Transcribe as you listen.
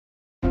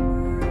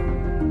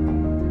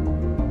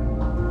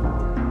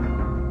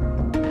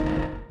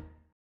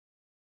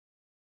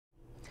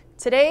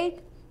Today,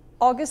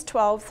 August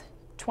 12,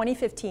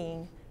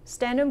 2015,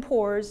 Standard &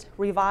 Poor's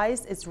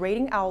revised its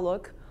rating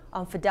outlook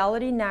on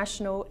Fidelity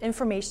National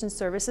Information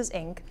Services,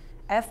 Inc.,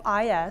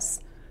 FIS,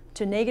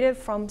 to negative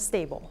from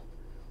stable.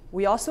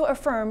 We also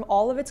affirm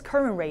all of its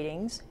current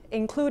ratings,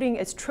 including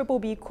its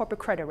BBB corporate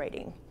credit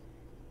rating.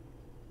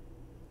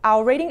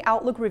 Our rating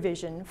outlook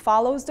revision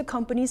follows the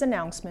company's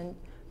announcement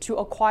to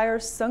acquire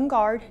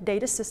SunGard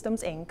Data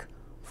Systems, Inc.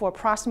 for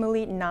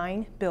approximately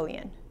 $9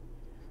 billion.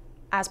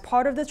 As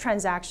part of the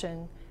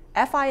transaction,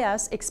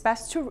 FIS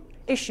expects to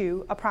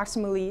issue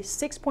approximately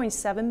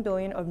 $6.7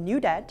 billion of new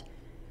debt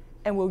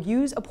and will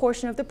use a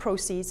portion of the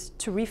proceeds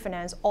to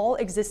refinance all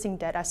existing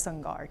debt at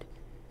SunGard.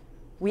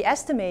 We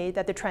estimate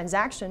that the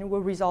transaction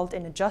will result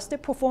in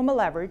adjusted pro forma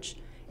leverage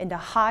in the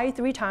high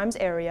 3 times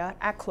area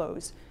at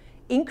close,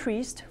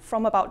 increased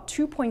from about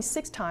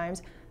 2.6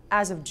 times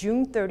as of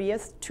June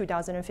 30th,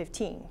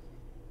 2015.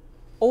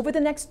 Over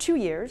the next 2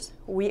 years,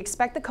 we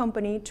expect the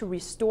company to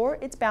restore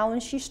its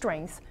balance sheet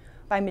strength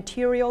by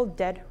material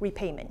debt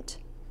repayment.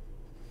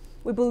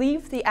 We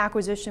believe the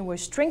acquisition will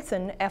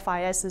strengthen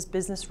FIS's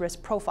business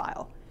risk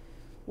profile.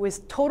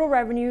 With total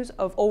revenues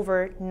of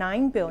over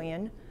 $9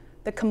 billion,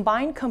 the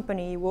combined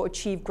company will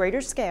achieve greater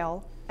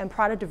scale and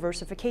product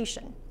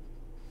diversification.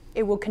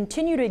 It will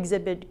continue to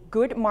exhibit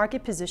good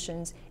market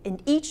positions in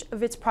each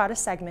of its product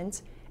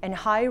segments and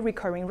high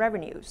recurring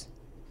revenues.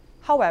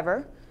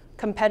 However,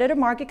 competitive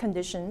market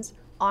conditions,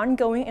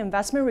 ongoing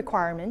investment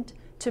requirement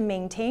to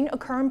maintain a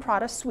current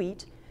product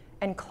suite,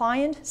 and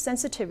client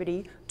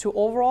sensitivity to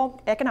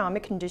overall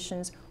economic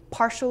conditions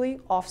partially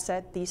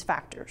offset these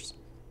factors.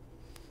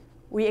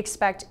 We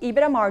expect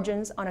EBITDA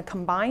margins on a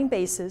combined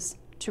basis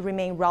to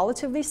remain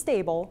relatively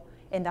stable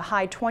in the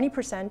high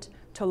 20%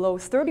 to low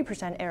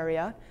 30%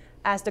 area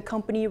as the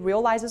company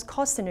realizes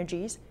cost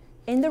synergies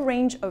in the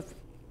range of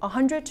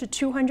 $100 to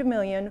 $200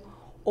 million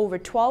over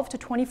 12 to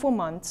 24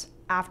 months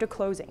after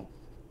closing.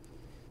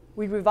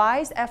 We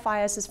revised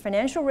FIS's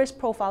financial risk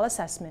profile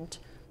assessment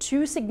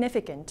to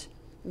significant,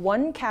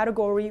 1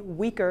 category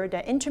weaker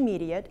than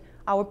intermediate,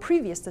 our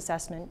previous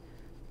assessment,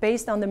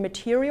 based on the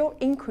material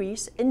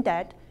increase in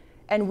debt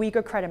and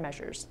weaker credit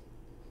measures.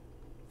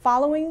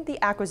 Following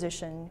the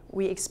acquisition,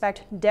 we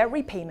expect debt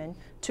repayment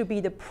to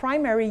be the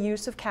primary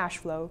use of cash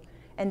flow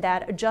and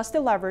that adjusted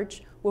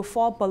leverage will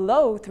fall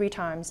below 3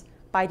 times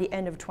by the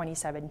end of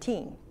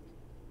 2017.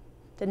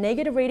 The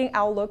negative rating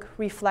outlook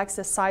reflects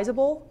the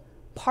sizable,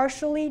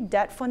 partially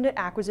debt-funded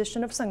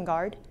acquisition of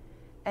SunGard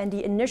and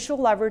the initial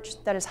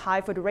leverage that is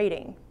high for the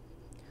rating.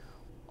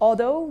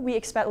 Although we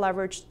expect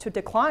leverage to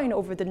decline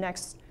over the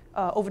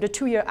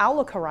 2-year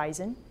outlook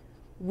horizon,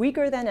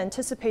 weaker than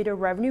anticipated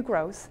revenue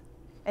growth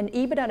and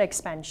EBITDA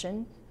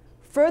expansion,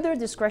 further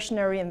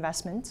discretionary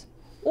investments,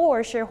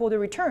 or shareholder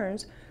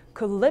returns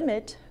could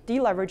limit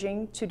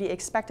deleveraging to the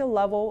expected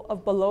level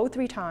of below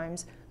 3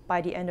 times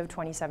by the end of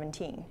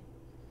 2017.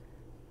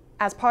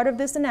 As part of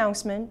this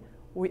announcement,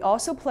 we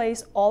also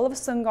place all of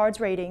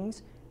SunGard's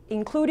ratings,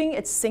 including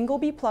its single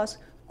B+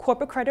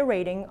 corporate credit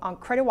rating on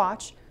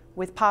CreditWatch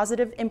with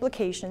positive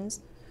implications,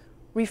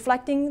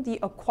 reflecting the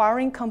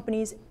acquiring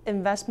company's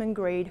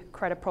investment-grade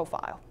credit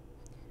profile.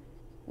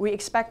 We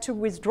expect to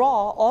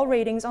withdraw all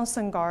ratings on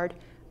SunGard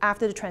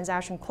after the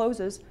transaction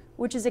closes,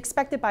 which is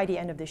expected by the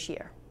end of this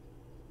year.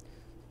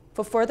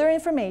 For further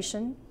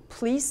information,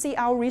 please see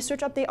our research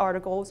update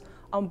articles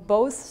on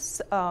both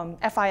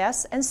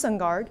FIS and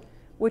SunGard,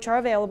 which are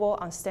available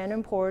on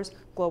Standard & Poor's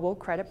Global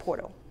Credit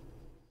Portal.